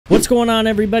going on,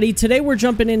 everybody? Today we're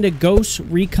jumping into Ghost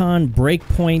Recon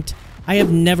Breakpoint. I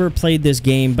have never played this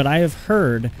game, but I have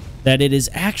heard that it is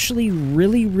actually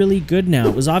really good now.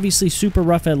 It was obviously super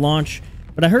rough at launch,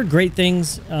 but I heard great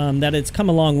things, that it's come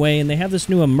a long way, and they have this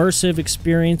new immersive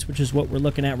experience, which is what we're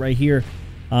looking at right here.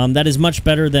 That is much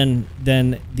better than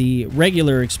the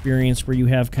regular experience where you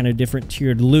have kind of different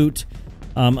tiered loot.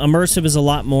 Immersive is a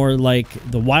lot more like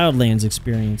the Wildlands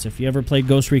experience. If you ever played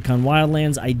Ghost Recon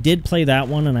Wildlands, I did play that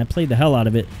one, and I played the hell out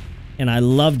of it, and I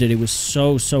loved it. It was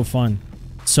so fun.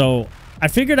 So I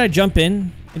figured I'd jump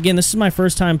in. Again, this is my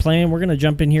first time playing. We're going to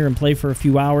jump in here and play for a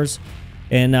few hours,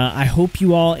 and I hope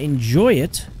you all enjoy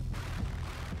it.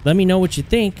 Let me know what you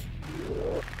think.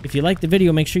 If you like the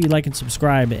video, make sure you like and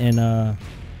subscribe, and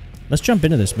let's jump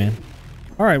into this, man.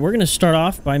 All right, we're going to start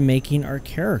off by making our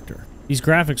character. These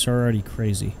graphics are already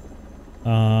crazy.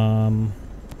 Let's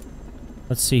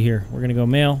see here. We're gonna go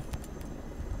male.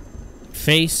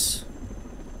 Face.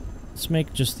 Let's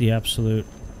make just the absolute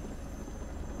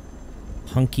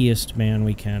hunkiest man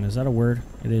we can. Is that a word?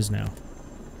 It is now.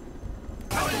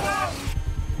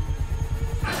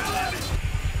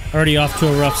 Already off to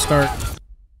a rough start.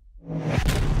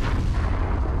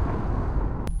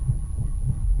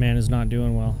 Man is not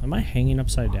doing well. Am I hanging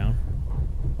upside down?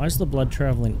 Why is the blood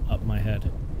traveling up my head?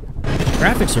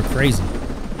 Graphics are crazy.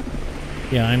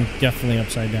 Yeah, I'm definitely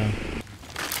upside down.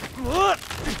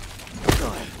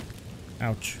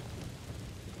 Ouch.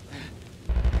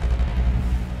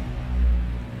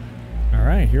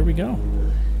 Alright, here we go.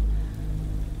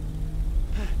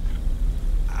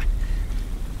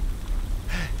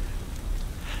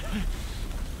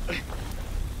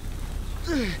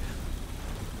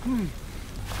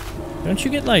 Don't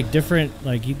you get, like, different,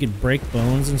 like, you could break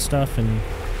bones and stuff, and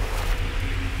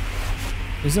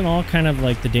isn't all kind of,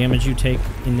 like, the damage you take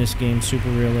in this game super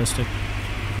realistic?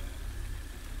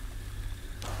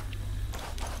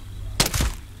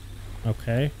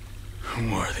 Okay.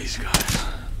 Who are these guys?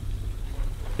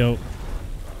 Dope.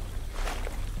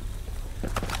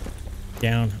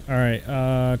 Down. Alright,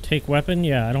 take weapon?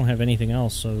 Yeah, I don't have anything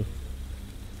else, so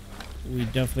we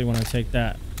definitely want to take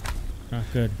that. Not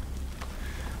good.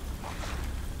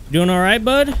 Doing all right,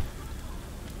 bud?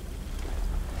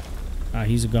 Ah,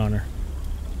 he's a goner.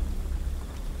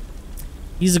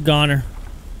 He's a goner.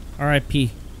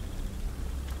 R.I.P.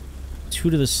 2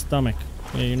 to the stomach.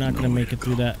 Yeah, you're not gonna make it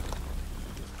through that.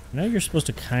 I know you're supposed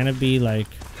to kind of be like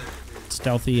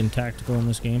stealthy and tactical in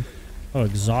this game. Oh,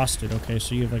 exhausted. Okay,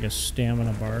 so you have like a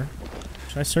stamina bar.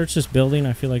 Should I search this building?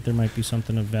 I feel like there might be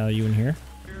something of value in here.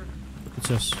 What's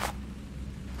this?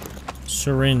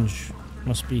 Syringe.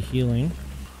 Must be healing.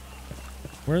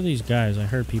 Where are these guys? I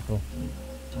heard people.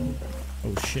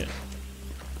 Oh, shit.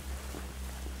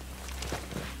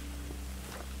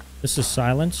 This is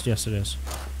silenced? Yes, it is.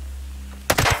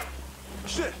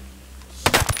 Shit.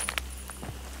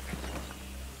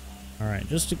 Alright,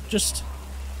 just in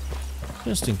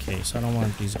case. I don't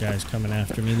want these guys coming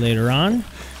after me later on.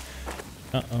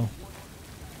 Uh-oh.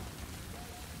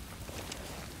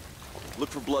 Look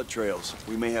for blood trails.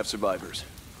 We may have survivors.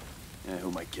 Yeah,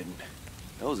 who am I kidding?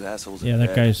 Those assholes. Yeah,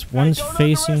 that guy's one's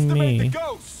facing me.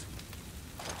 Yeah,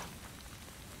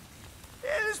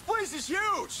 this place is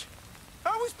huge.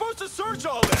 How are we supposed to search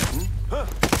all that? Huh?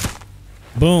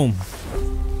 Boom.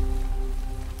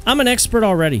 I'm an expert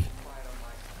already.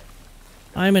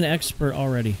 I'm an expert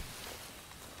already.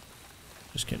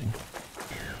 Just kidding.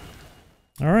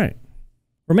 All right,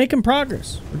 we're making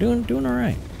progress. We're doing all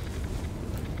right.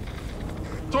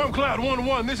 Stormcloud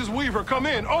 1-1, this is Weaver. Come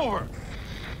in. Over.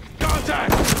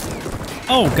 Contact.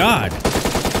 Oh God.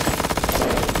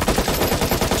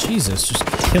 Jesus, just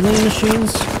killing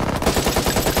machines.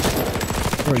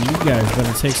 Bro, you guys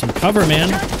better take some cover, man.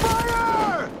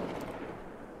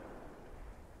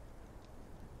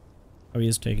 Oh, he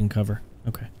is taking cover.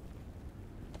 Okay.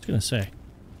 I was gonna say.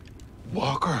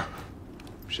 Walker.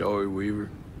 Shall we,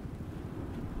 Weaver?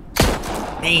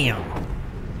 Damn.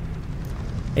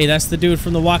 Hey, that's the dude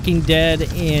from The Walking Dead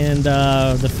and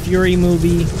the Fury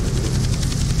movie.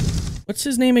 What's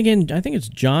his name again? I think it's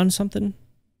John something.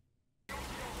 Is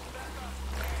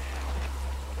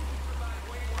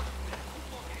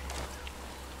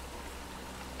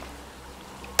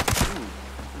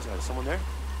that someone there?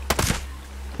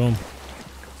 Boom.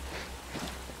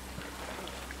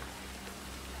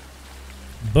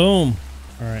 Boom.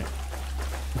 Alright.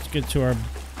 Let's get to our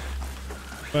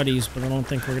buddies, but I don't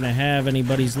think we're gonna have any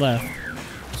buddies left.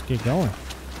 Let's get going.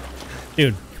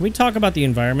 Dude, can we talk about the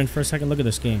environment for a second? Look at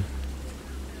this game.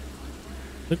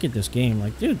 Look at this game.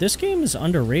 Like, dude, this game is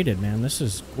underrated, man. This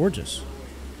is gorgeous.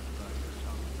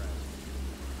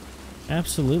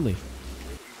 Absolutely.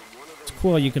 It's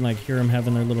cool. You can like hear them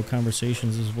having their little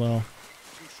conversations as well.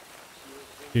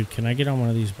 Dude, can I get on one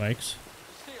of these bikes?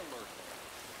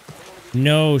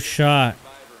 No shot.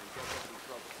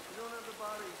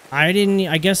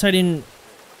 I guess I didn't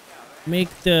make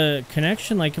the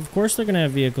connection. Like, of course they're gonna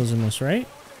have vehicles in this, right?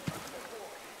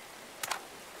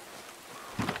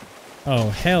 Oh,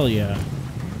 hell yeah.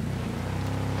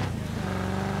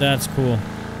 That's cool.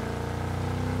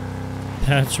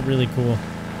 That's really cool.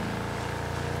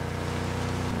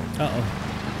 Uh-oh.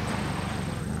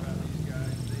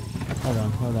 Hold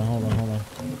on, hold on, hold on, hold on.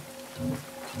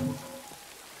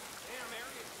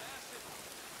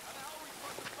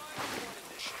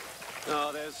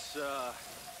 No, there's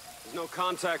no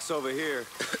contacts over here.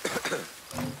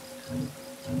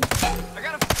 I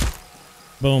got a...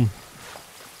 Boom.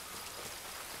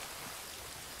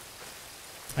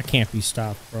 I can't be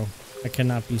stopped, bro. I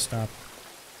cannot be stopped.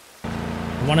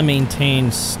 I want to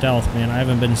maintain stealth, man. I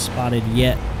haven't been spotted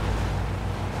yet.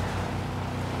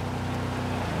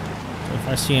 So if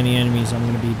I see any enemies, I'm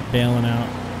going to be bailing out.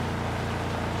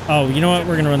 Oh, you know what?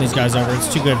 We're going to run these guys over.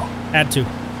 It's too good. Had to.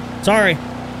 Sorry.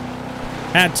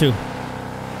 Had to.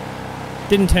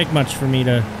 Didn't take much for me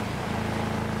to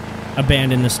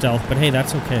abandon the stealth, but hey,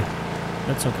 that's okay.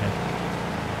 That's okay.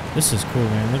 This is cool,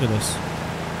 man. Look at this.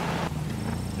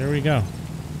 There we go.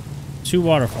 2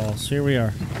 waterfalls. Here we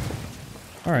are.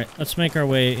 Alright, let's make our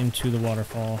way into the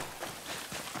waterfall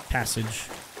passage.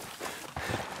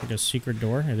 Like a secret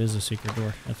door? It is a secret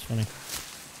door. That's funny.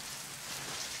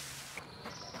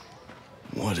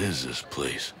 What is this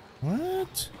place?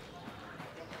 What?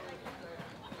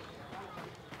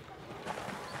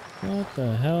 What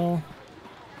the hell?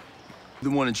 The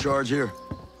one in charge here?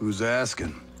 Who's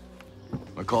asking?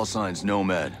 My call sign's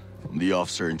Nomad. I'm the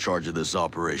officer in charge of this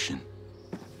operation.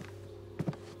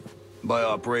 By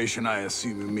operation, I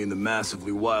assume you mean the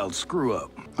massively wild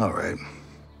screw-up. All right.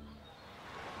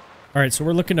 Alright, so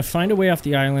we're looking to find a way off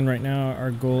the island right now.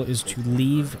 Our goal is to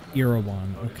leave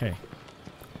Erawan. Okay.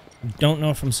 Don't know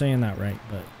if I'm saying that right,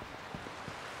 but...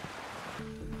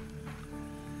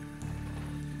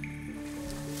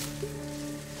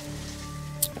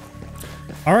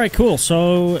 Alright, cool.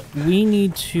 So, we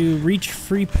need to reach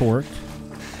Freeport.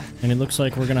 And it looks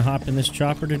like we're gonna hop in this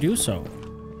chopper to do so.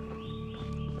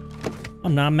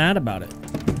 I'm not mad about it.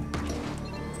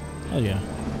 Oh yeah.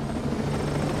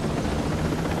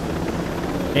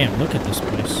 Damn, look at this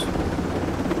place.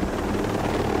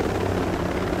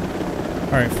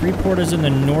 Alright, Freeport is in the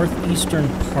northeastern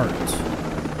part.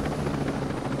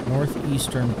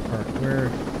 Northeastern part. Where...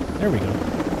 There we go.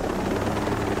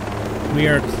 We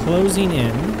are closing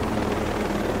in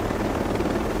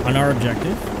on our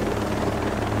objective.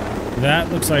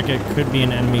 That looks like it could be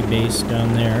an enemy base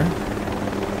down there.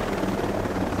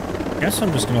 I guess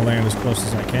I'm just gonna land as close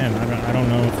as I can. I don't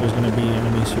know if there's gonna be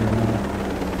enemies here or not.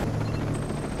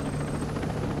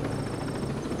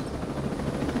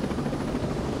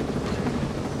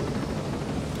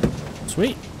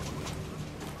 Sweet.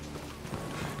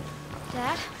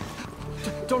 Dad?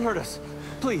 Don't hurt us,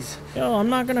 please. Yo, I'm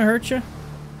not gonna hurt you.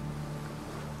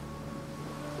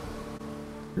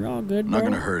 You're all good, I'm bro. not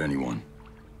gonna hurt anyone.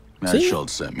 Matt See?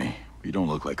 Schultz sent me. You don't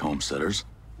look like homesteaders.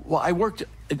 Well, I work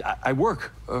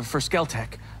for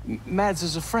Skeltech. Mads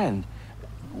is a friend.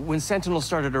 When Sentinel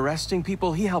started arresting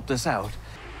people, he helped us out.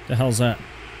 The hell's that?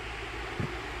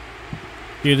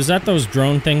 Dude, is that those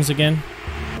drone things again?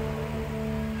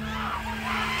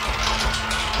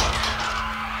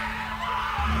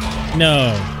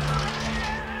 No.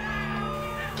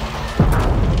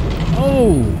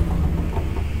 Oh!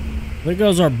 There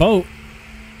goes our boat.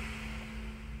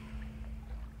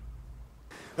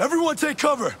 Everyone take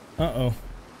cover! Uh-oh.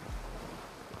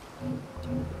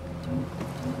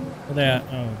 Where they at?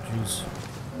 Oh, jeez.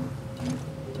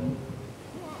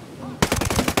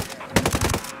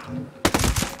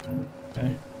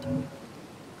 Okay.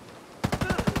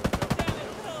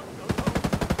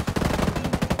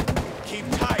 Keep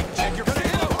tight, check your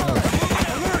signal!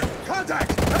 Alert!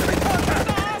 Contact! Enemy contact!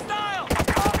 Hostile!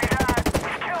 Copy that!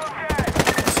 Kill him dead!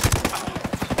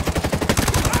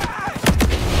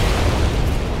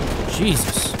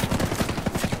 Jesus.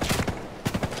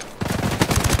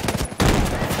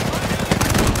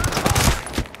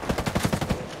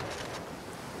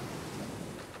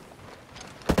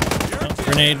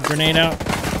 Grenade out.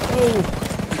 Oh.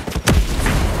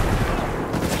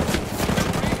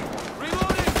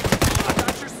 Reloading! I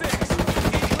got your 6.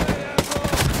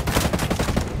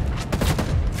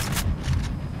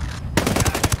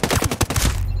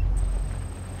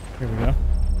 Here we go.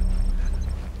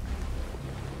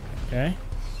 Okay.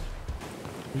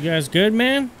 You guys good,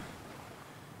 man?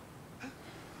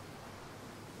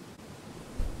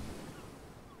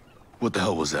 What the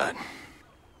hell was that?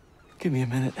 Give me a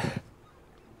minute.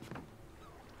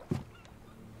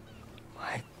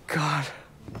 My God.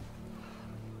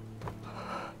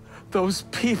 Those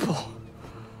people.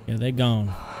 Yeah, they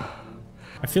gone.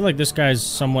 I feel like this guy's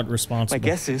somewhat responsible.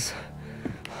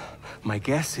 My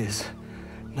guess is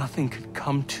nothing could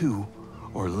come to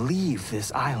or leave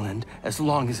this island as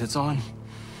long as it's on.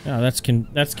 Yeah, that's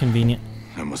convenient.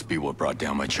 That must be what brought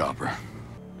down my chopper.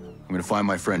 I'm gonna find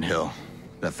my friend Hill.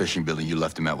 That fishing building you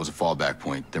left him at was a fallback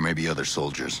point. There may be other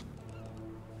soldiers.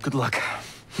 Good luck.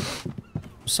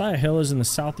 Messiah Hill is in the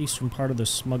southeastern part of the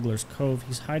Smuggler's Cove.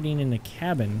 He's hiding in a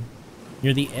cabin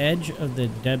near the edge of the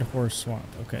Dead Horse Swamp.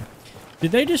 Okay.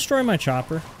 Did they destroy my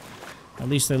chopper? At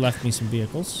least they left me some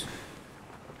vehicles.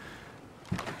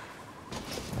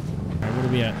 Alright, what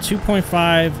are we at?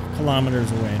 2.5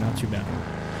 kilometers away. Not too bad.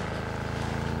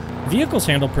 Vehicles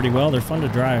handle pretty well. They're fun to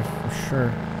drive, for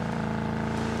sure.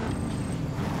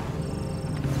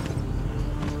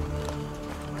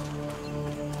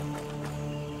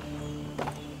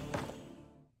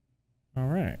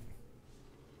 Alright.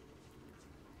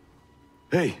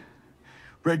 Hey,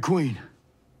 Red Queen.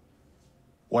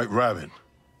 White Rabbit.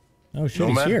 Oh shit,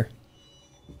 he's here.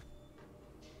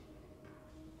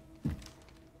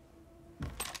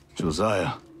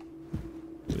 Josiah.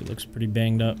 He looks pretty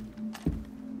banged up.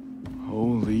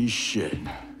 Holy shit.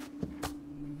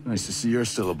 Nice to see you're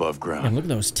still above ground. Man, look at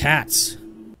those tats.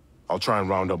 I'll try and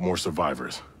round up more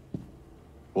survivors.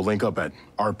 We'll link up at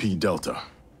RP Delta.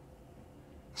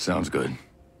 Sounds good.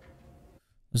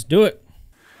 Let's do it.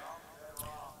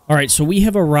 All right, so we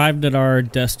have arrived at our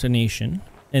destination,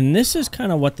 and this is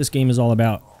kind of what this game is all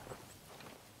about.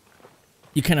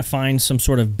 You kind of find some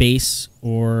sort of base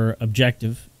or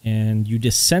objective, and you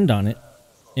descend on it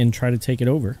and try to take it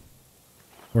over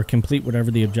or complete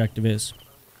whatever the objective is.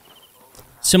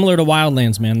 Similar to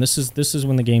Wildlands, man. This is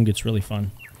when the game gets really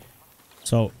fun.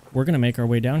 So we're going to make our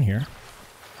way down here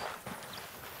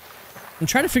and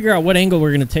try to figure out what angle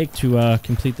we're going to take to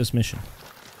complete this mission.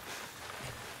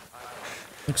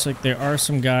 Looks like there are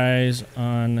some guys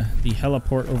on the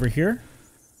heliport over here.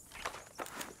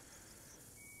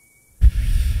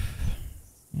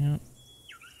 Yep.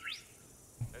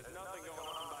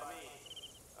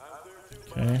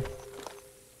 Okay.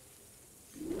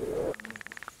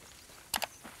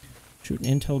 Shoot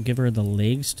an intel, give her the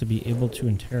legs to be able to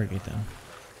interrogate them.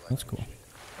 That's cool.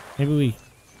 Maybe we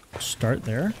start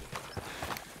there?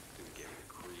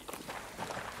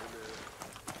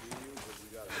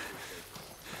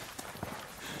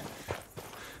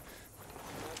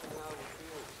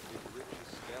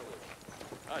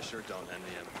 I sure don't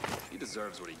envy him. He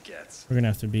deserves what he gets. We're gonna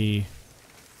have to be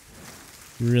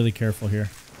really careful here.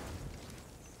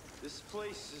 This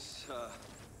place is,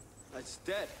 it's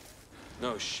dead.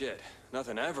 No shit.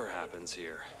 Nothing ever happens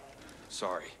here.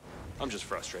 Sorry. I'm just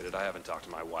frustrated. I haven't talked to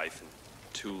my wife in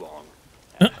too long.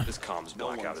 This comms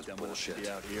blackout is bullshit.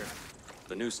 Out here.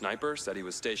 The new sniper said he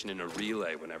was stationed in a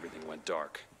relay when everything went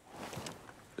dark.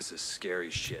 This is scary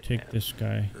shit, Take man. this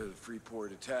guy. The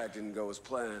Freeport attack didn't go as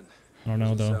planned. I don't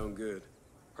know, though. Sound good.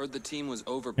 Heard the team was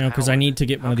overpowered. You know, because I need to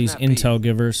get one of these intel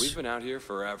givers. We've been out here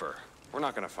forever. We're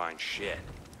not gonna find shit.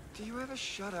 Do you ever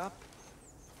shut up?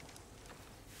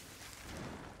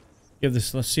 Give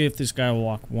this. Let's see if this guy will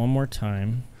walk one more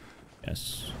time.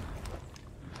 Yes.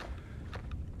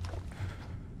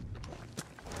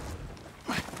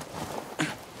 It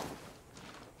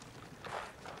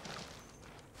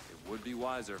would be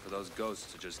wiser for those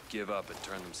ghosts to just give up and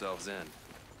turn themselves in.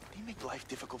 You make life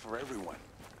difficult for everyone.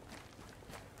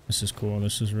 This is cool.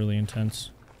 This is really intense.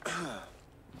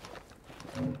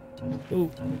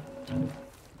 Ooh.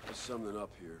 There's something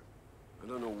up here. I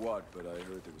don't know what, but I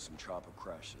heard there was some chopper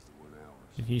crashes that weren't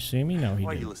ours. Did he see me? No, he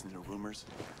Why are you didn't. listening to rumors?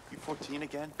 You 14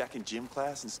 again? Back in gym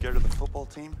class and scared of the football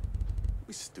team?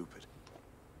 We stupid.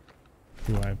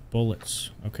 Do I have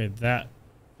bullets? Okay, that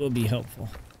will be helpful.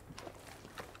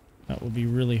 That will be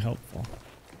really helpful.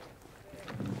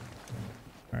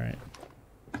 Alright.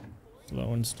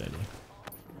 Slow and steady.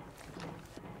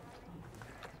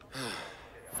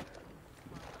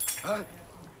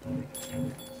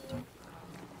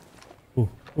 Ooh,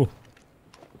 ooh.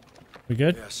 We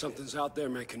good? Yeah, something's out there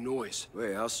making noise.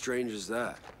 Wait, how strange is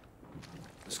that?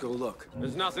 Let's go look.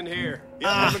 There's nothing here.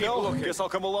 Yeah, guess I'll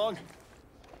come along.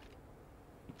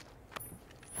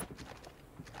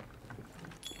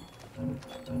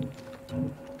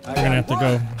 We're gonna have to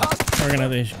go. We're gonna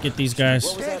have to get these guys.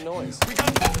 What was that noise?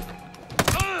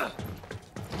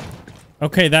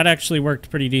 Okay, that actually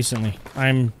worked pretty decently.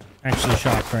 I'm actually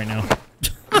shocked right now.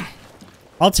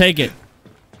 I'll take it.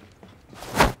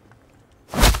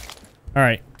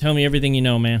 Alright, tell me everything you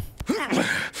know, man.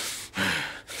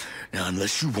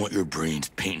 Unless you want your brains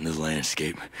painting the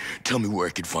landscape, tell me where I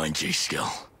could find Jay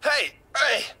Skell. Hey,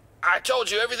 I told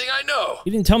you everything I know.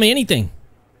 You didn't tell me anything.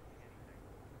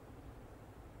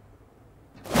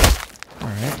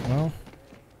 Alright, well.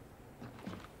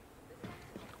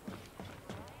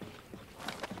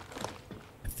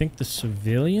 I think the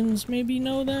civilians maybe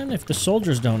know then? If the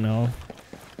soldiers don't know,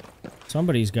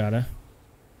 somebody's gotta.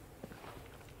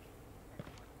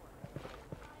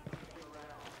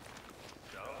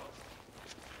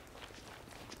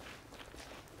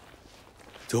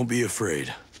 Don't be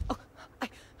afraid. Oh,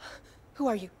 who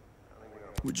are you?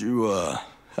 Would you,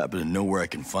 happen to know where I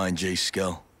can find Jay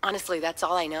Skell? Honestly, that's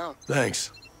all I know.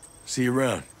 Thanks. See you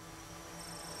around.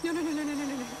 No.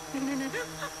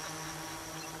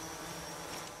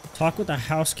 Talk with the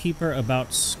housekeeper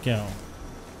about Skell.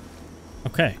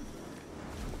 Okay.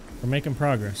 We're making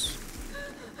progress.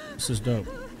 This is dope.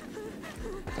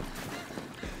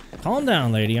 Calm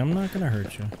down, lady. I'm not gonna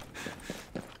hurt you.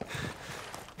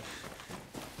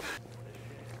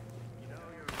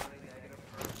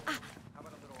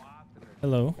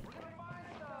 Hello.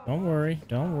 Don't worry.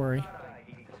 Don't worry.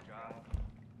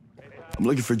 I'm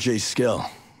looking for Jay Skell.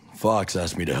 Fox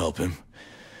asked me to help him.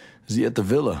 Is he at the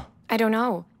villa? I don't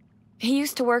know. He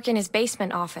used to work in his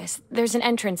basement office. There's an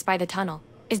entrance by the tunnel.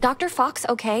 Is Dr. Fox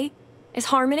okay? Is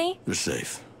Harmony? They're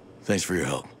safe. Thanks for your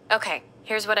help. Okay,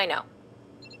 here's what I know.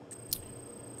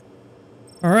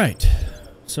 Alright.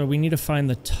 So we need to find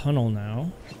the tunnel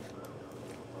now.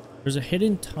 There's a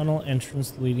hidden tunnel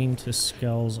entrance leading to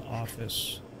Skell's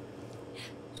office.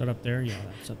 Is that up there? Yeah,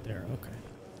 that's up there. Okay.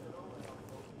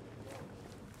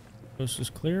 Coast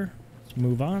is clear. Let's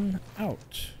move on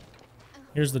out.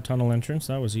 Here's the tunnel entrance.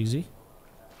 That was easy.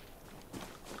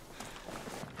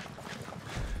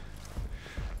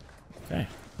 Okay.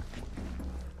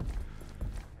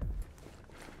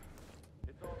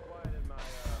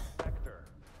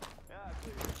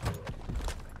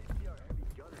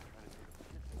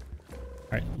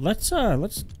 All right, let's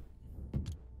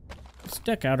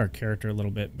deck out our character a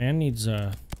little bit. Man needs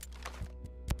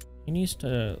he needs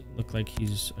to look like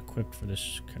he's equipped for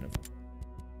this kind of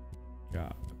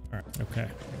job. All right, okay.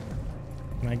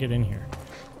 Can I get in here?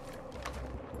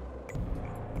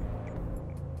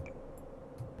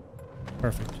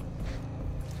 Perfect.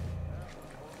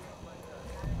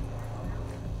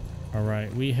 All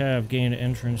right, we have gained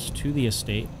entrance to the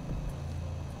estate.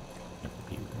 Have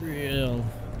to be real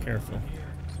careful.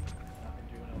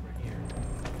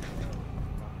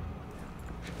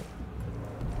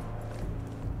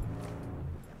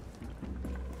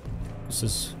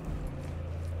 This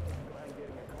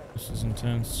is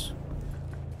intense.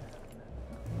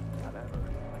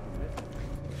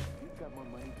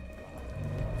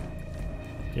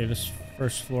 Okay, this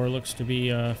first floor looks to be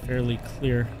fairly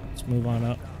clear. Let's move on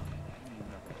up.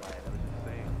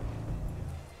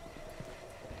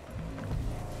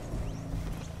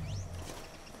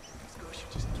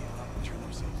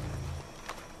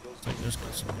 So there's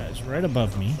some guys right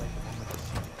above me.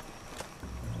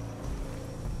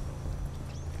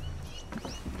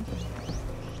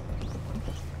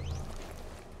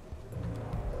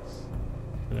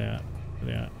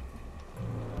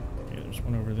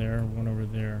 One over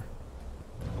there.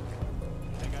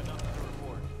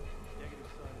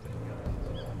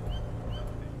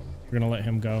 We're gonna let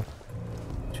him go.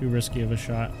 Too risky of a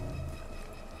shot.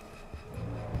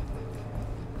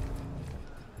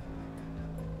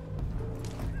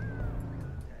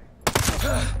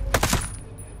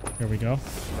 Here we go.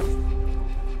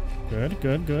 Good,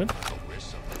 good, good. I wish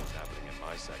something was happening in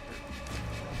my sector.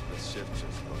 The ship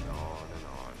just goes on and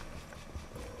on.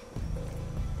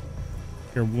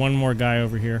 Here, one more guy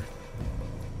over here.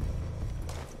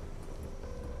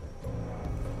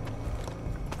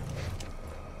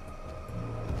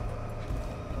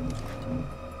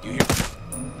 You hear?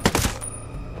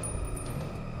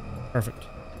 Perfect.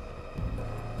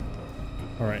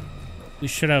 All right. We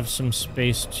should have some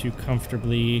space to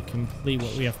comfortably complete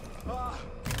what we have.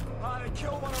 They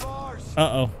killed one of ours.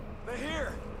 Uh-oh. They're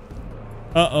here.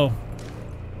 Uh-oh.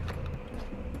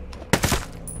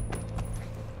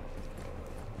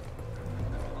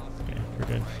 Okay, we're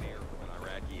good. Right here with an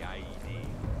Iraqi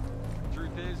IED.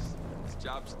 Truth is, this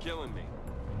job's killing me.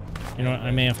 You know what?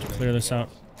 I may have to clear this out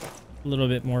a little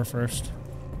bit more first.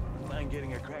 Mind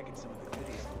getting a crack at some of the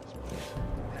goodies.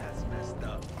 That's messed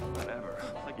up. Whatever.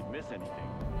 Like you'd miss anything.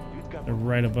 Dude's got They're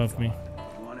right above me. If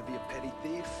you want to be a petty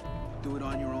thief, do it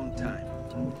on your own time.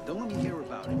 Don't let me hear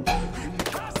about it.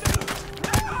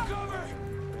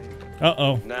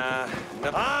 Uh-oh. Nah,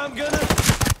 I'm gonna...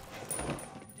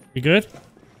 You good?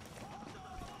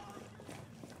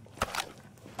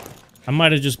 I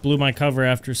might have just blew my cover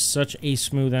after such a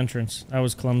smooth entrance. That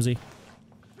was clumsy.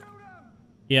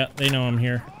 Yeah, they know I'm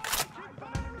here.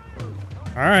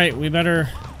 Alright, we better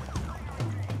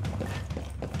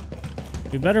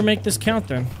make this count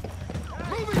then.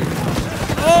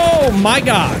 Oh my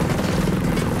god!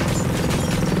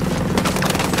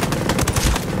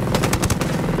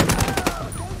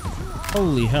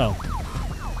 Holy hell.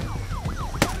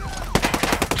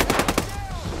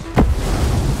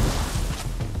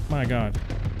 My god.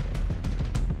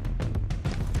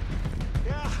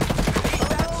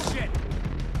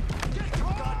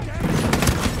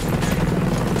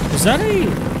 Is that a...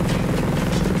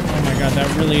 Oh my god,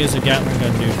 that really is a Gatling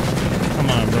gun, dude. Come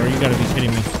on, bro. You gotta be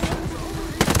kidding me.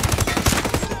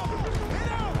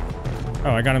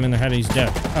 Oh, I got him in the head. He's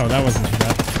dead. Oh, that wasn't too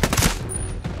bad.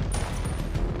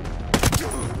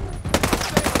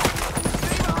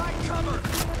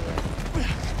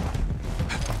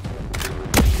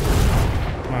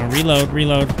 Come on, reload,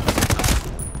 reload.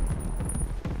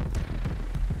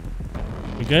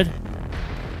 We good?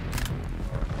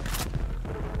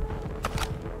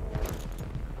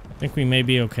 I think we may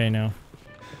be okay now.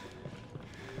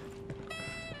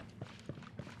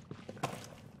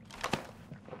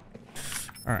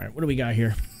 Alright, what do we got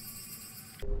here?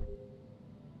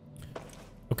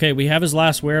 Okay, we have his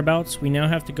last whereabouts. We now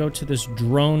have to go to this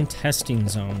drone testing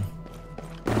zone.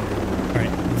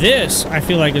 Alright, this I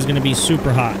feel like is going to be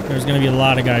super hot. There's going to be a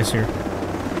lot of guys here.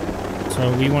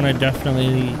 So we want to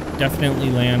definitely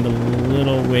land a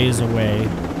little ways away.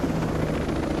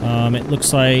 It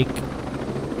looks like...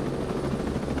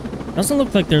 Doesn't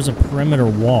look like there's a perimeter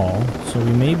wall, so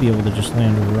we may be able to just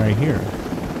land right here.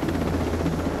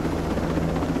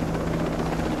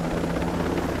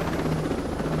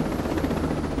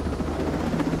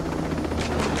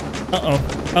 Uh-oh.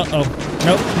 Uh-oh.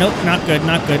 Nope, nope, not good,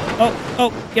 not good. Oh,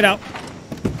 oh, get out.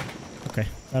 Okay,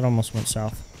 that almost went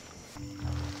south.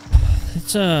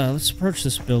 Let's approach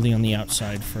this building on the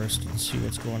outside first and see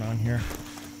what's going on here.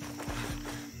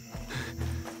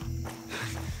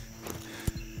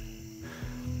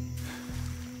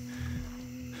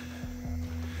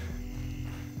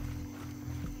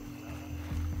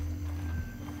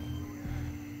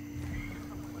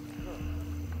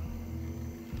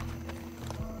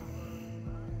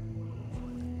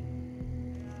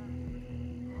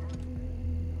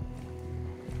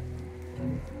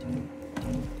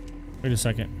 Wait a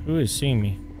second. Who is seeing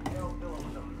me?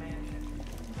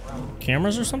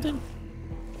 Cameras or something?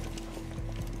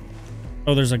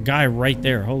 Oh, there's a guy right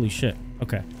there. Holy shit.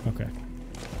 Okay, okay.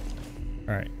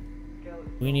 Alright.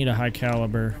 We need a high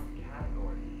caliber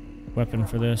weapon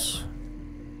for this.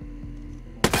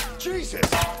 Jesus!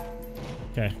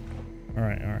 Okay.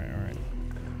 Alright, alright, alright.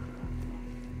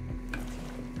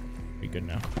 Be good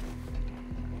now.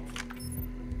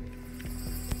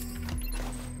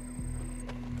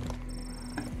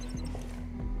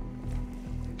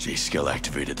 J-Skill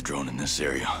activated the drone in this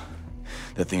area.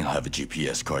 That thing will have a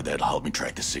GPS card that'll help me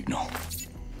track the signal.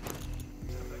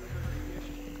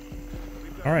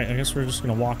 Alright, I guess we're just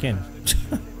gonna walk in.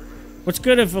 What's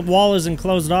good if a wall isn't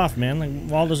closed off, man? The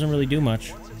wall doesn't really do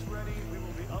much.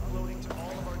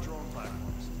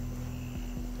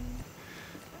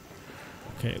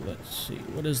 Okay, let's see.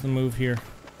 What is the move here?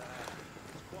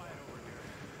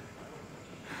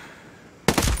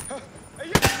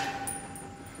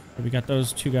 We got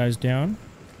those two guys down.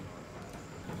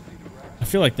 I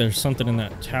feel like there's something in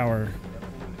that tower.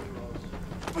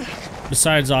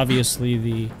 Besides, obviously,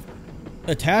 the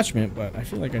attachment, but I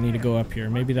feel like I need to go up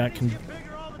here. Maybe that can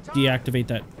deactivate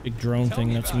that big drone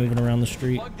thing that's moving around the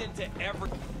street.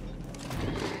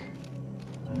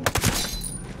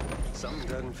 Something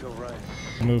doesn't feel right.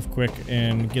 Move quick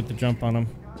and get the jump on him.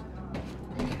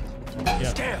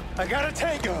 Yep. Damn, I got a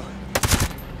tango.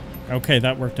 Okay,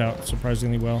 that worked out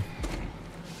surprisingly well.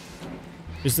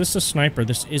 Is this a sniper?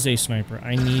 This is a sniper.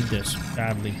 I need this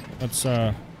badly. Let's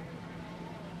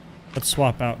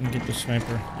swap out and get the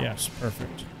sniper. Yes,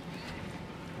 perfect.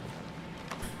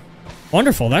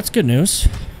 Wonderful, that's good news.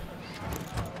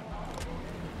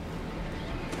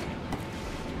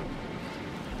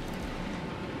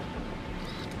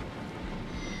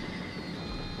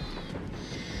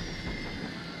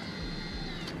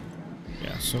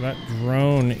 Yeah, so that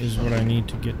drone is what I need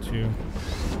to get to.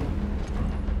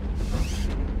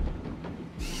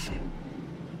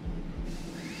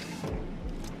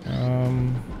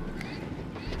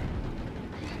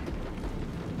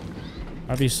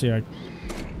 Obviously, I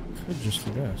could just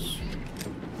do this.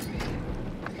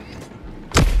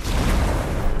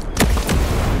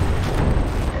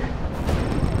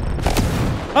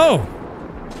 Oh!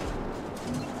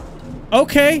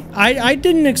 Okay, I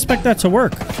didn't expect that to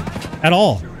work at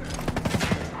all.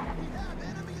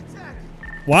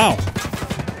 Wow.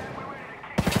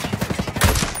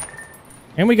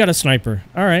 And we got a sniper.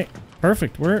 All right,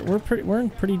 perfect. We're in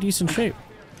pretty decent shape.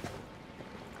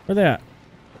 Where they at?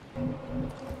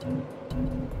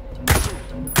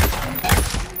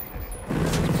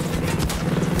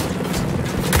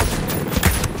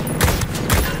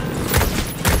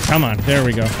 Come on, there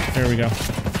we go. There we go.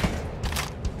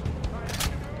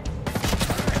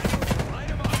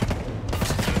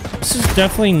 This is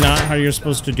definitely not how you're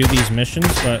supposed to do these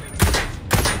missions, but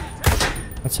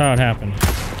that's how it happened.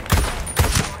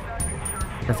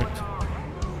 Perfect.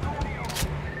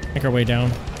 Make our way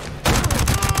down.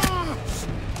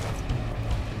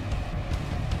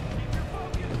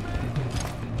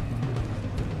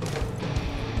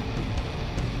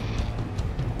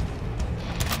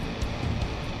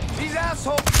 These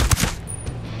assholes.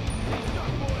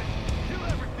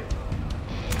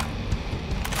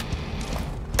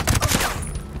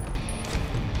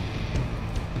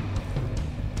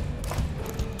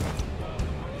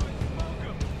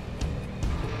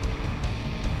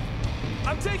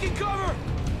 I'm taking cover.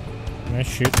 Can I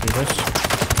shoot through this?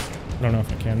 I don't know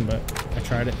if I can, but I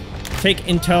tried it. Take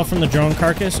intel from the drone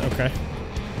carcass? Okay.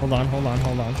 Hold on, hold on,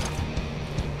 hold on.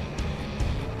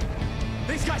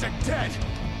 These guys are dead.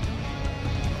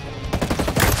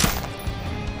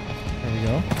 There we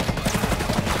go.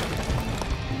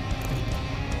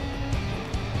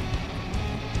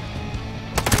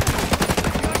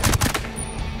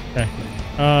 Okay.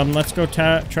 Let's go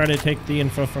try to take the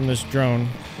info from this drone.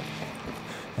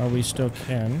 While we still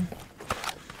can.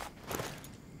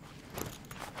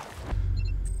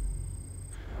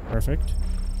 Perfect.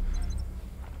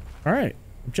 Alright.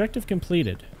 Objective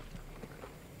completed.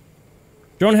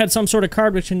 Drone had some sort of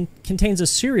card which contains a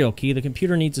serial key. The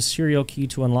computer needs a serial key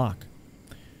to unlock.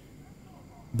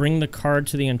 Bring the card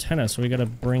to the antenna. So we gotta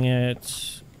bring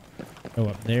it... Oh,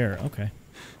 up there. Okay.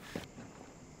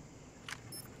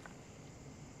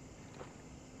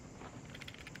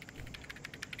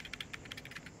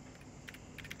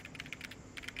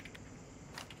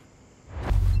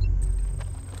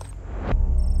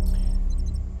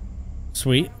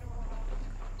 Sweet.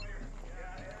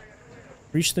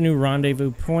 Reach the new rendezvous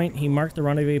point. He marked the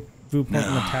rendezvous point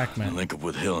on the attack map. Link up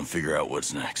with Hill and figure out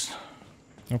what's next.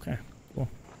 Okay, cool.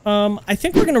 I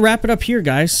think we're gonna wrap it up here,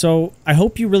 guys. So I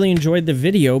hope you really enjoyed the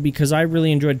video because I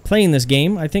really enjoyed playing this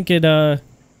game. I think it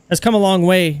has come a long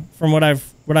way from what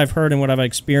I've heard and what I've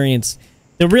experienced.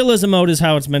 The realism mode is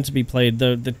how it's meant to be played.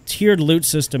 The tiered loot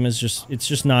system is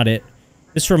just not it.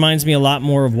 This reminds me a lot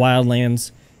more of Wildlands.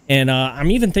 And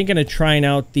I'm even thinking of trying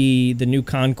out the new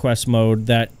Conquest mode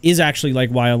that is actually like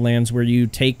Wildlands, where you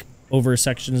take over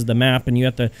sections of the map and you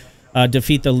have to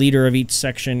defeat the leader of each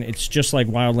section. It's just like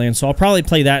Wildlands. So I'll probably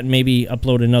play that and maybe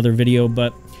upload another video.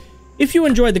 But if you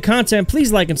enjoyed the content,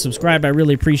 please like and subscribe. I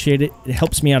really appreciate it. It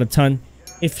helps me out a ton.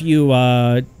 If you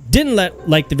didn't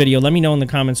like the video, let me know in the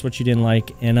comments what you didn't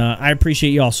like. And I appreciate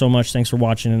you all so much. Thanks for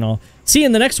watching, and I'll see you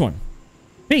in the next one.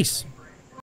 Peace.